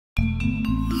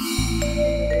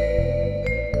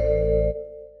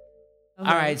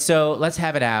All right, so let's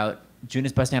have it out. June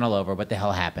is busting all over. What the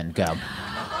hell happened? Go.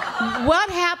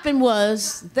 What happened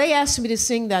was they asked me to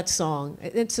sing that song.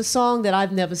 It's a song that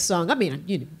I've never sung. I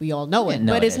mean, we all know it,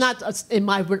 but it's not in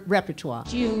my repertoire.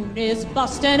 June is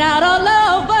busting out all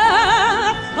over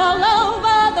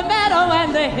the meadow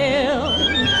and the hill.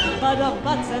 But the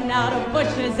busting out of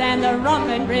bushes and the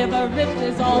rumbling river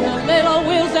riches all the little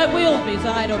wheels that wheel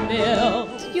beside a mill.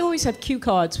 You always have cue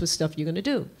cards for stuff you're going to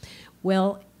do.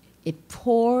 Well, it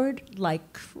poured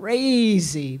like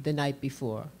crazy the night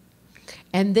before.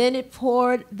 And then it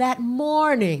poured that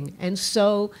morning, and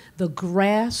so the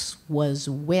grass was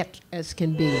wet as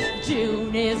can be.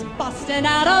 June is busting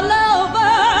out all over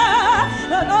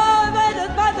the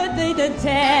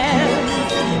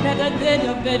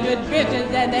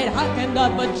bridges, and they'd hucking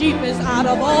up a jeepers out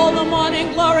of all the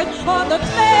morning glories on the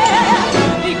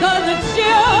fair, because it's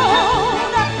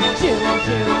June, June,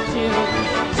 June, June,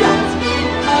 just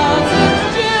because it's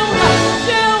June,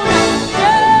 June,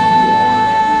 June.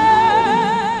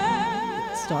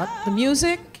 Start the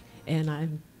music,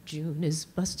 and June is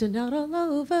busting out all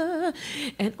over,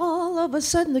 and all of a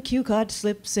sudden the cue card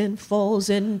slips and falls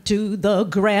into the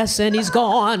grass, and he's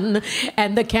gone,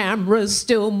 and the camera's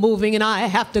still moving, and I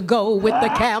have to go with the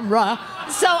camera.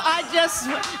 So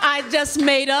I just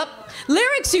made up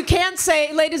lyrics. You can't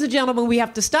say, ladies and gentlemen, we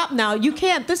have to stop now. You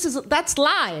can't. That's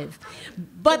live.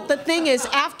 But the thing is,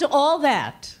 after all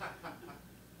that,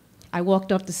 I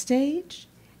walked off the stage,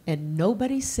 and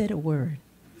nobody said a word.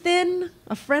 Then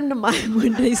a friend of mine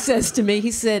one day says to me,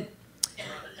 he said,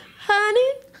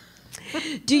 honey,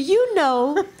 do you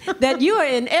know that you are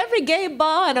in every gay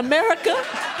bar in America?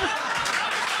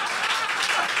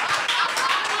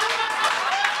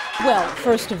 Well,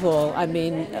 first of all, I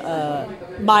mean,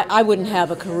 I wouldn't have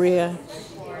a career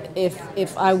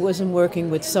if I wasn't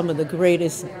working with some of the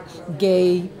greatest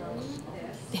gay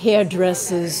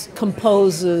hairdressers,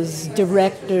 composers,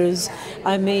 directors.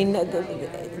 I mean,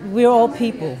 we're all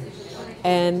people,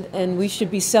 and we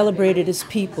should be celebrated as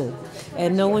people,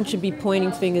 and no one should be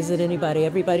pointing fingers at anybody.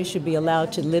 Everybody should be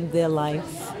allowed to live their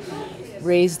life,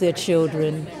 raise their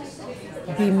children,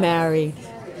 be married,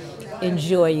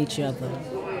 enjoy each other.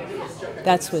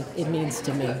 That's what it means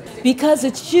to me. Because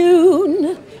it's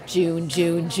June, June,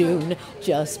 June, June,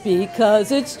 just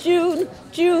because it's June,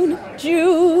 June,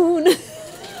 June.